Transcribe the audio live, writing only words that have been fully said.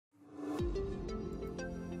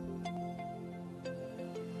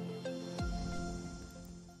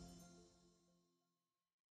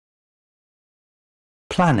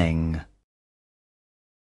planning,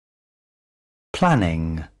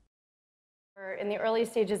 planning, In the early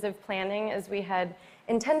stages of planning, as we had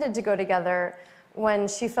intended to go together when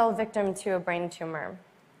she fell victim to a brain tumor.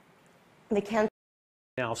 The cancer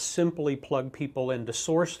now simply plug people into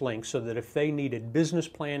SourceLink so that if they needed business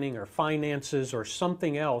planning or finances or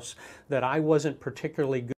something else that I wasn't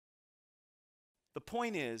particularly good. The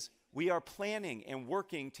point is, we are planning and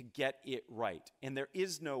working to get it right, and there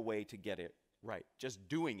is no way to get it right. Just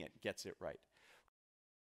doing it gets it right.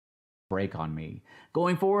 Break on me.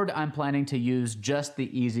 Going forward, I'm planning to use just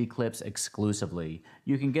the Easy Clips exclusively.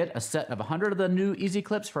 You can get a set of 100 of the new Easy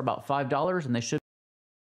Clips for about $5, and they should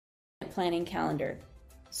planning calendar.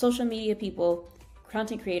 Social media people,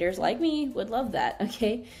 content creators like me would love that,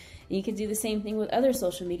 okay? And you can do the same thing with other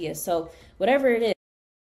social media. So whatever it is.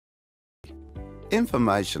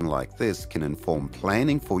 Information like this can inform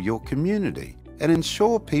planning for your community and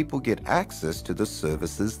ensure people get access to the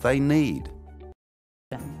services they need.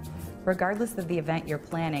 Regardless of the event you're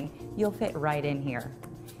planning, you'll fit right in here.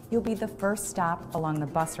 You'll be the first stop along the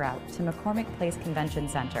bus route to McCormick Place Convention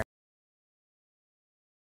Center.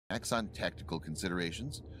 On technical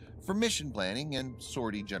considerations for mission planning and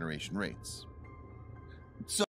sortie generation rates. So